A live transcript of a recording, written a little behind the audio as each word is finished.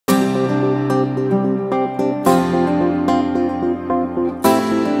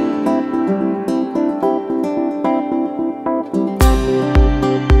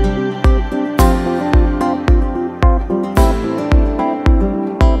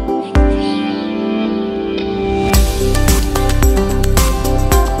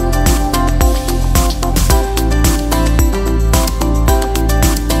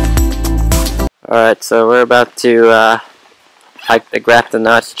Alright, so we're about to hike the Grafton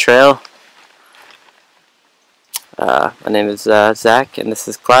Notch Trail. My name is Zach, and this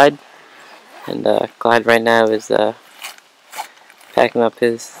is Clyde. And Clyde right now is packing up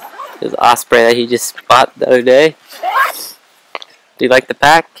his osprey that he just bought the other day. Do you like the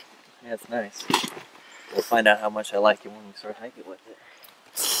pack? Yeah, it's nice. We'll find out how much I like it when we start hiking with it.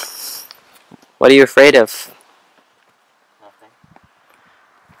 What are you afraid of? Nothing.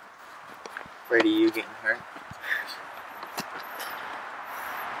 Afraid of you getting hurt.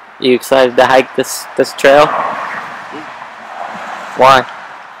 Are you excited to hike this trail? Yeah. Why?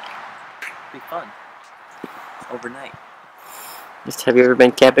 It'll be fun. Overnight. Have you ever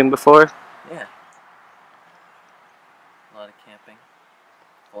been camping before? Yeah. A lot of camping.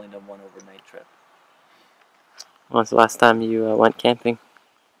 Only done one overnight trip. When was the last time you went camping?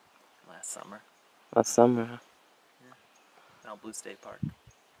 Last summer. Last summer, huh? Yeah. Mount Blue State Park. Mount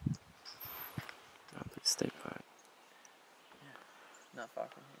Blue State Park. Yeah. Not far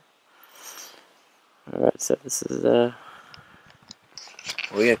from here. Alright, so this is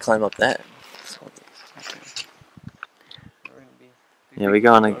We gotta climb up that. yeah, we're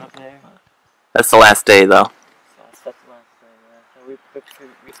going up there. That's the last day, though. So that's the last day, yeah. So we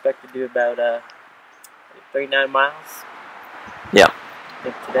expect to do about 39 miles. Yeah. I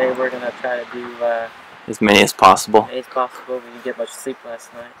think today we're gonna try to do As many as possible. We didn't get much sleep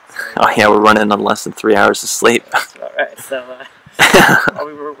last night. So Oh yeah, we're running on less than 3 hours of sleep. that's about right. So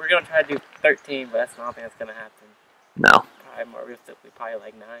we're gonna try to do 13, but I don't think that's gonna happen. No. Probably more realistically, probably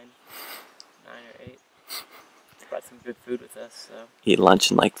like 9 or 8. Brought some good food with us, so. Eat lunch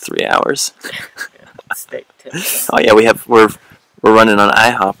in like 3 hours. Yeah, steak tips. Oh yeah, we're running on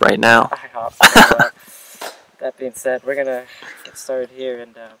IHOP right now. IHOP. So, that being said, we're gonna get started here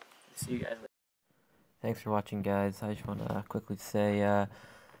and see you guys later. Thanks for watching, guys. I just want to quickly say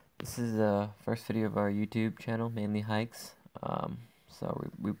this is the first video of our YouTube channel, Mainelyhikes.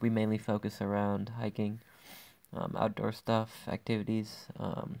 So we mainly focus around hiking, outdoor stuff, activities.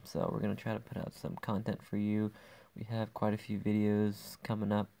 So we're gonna try to put out some content for you. We have quite a few videos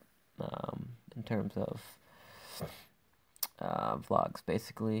coming up in terms of vlogs,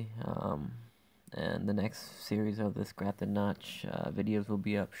 basically. And the next series of this Grafton Notch videos will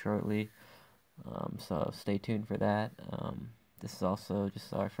be up shortly. So stay tuned for that. This is also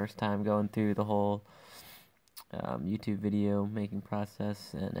just our first time going through the whole YouTube video making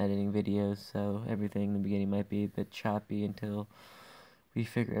process and editing videos, so everything in the beginning might be a bit choppy until we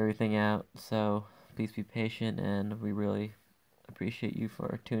figure everything out. So please be patient, and we really appreciate you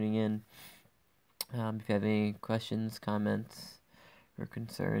for tuning in. If you have any questions, comments, or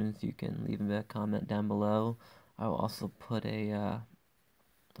concerns, you can leave a comment down below. I will also put a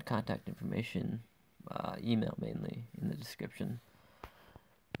contact information, email mainly, in the description.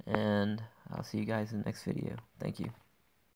 And I'll see you guys in the next video. Thank you.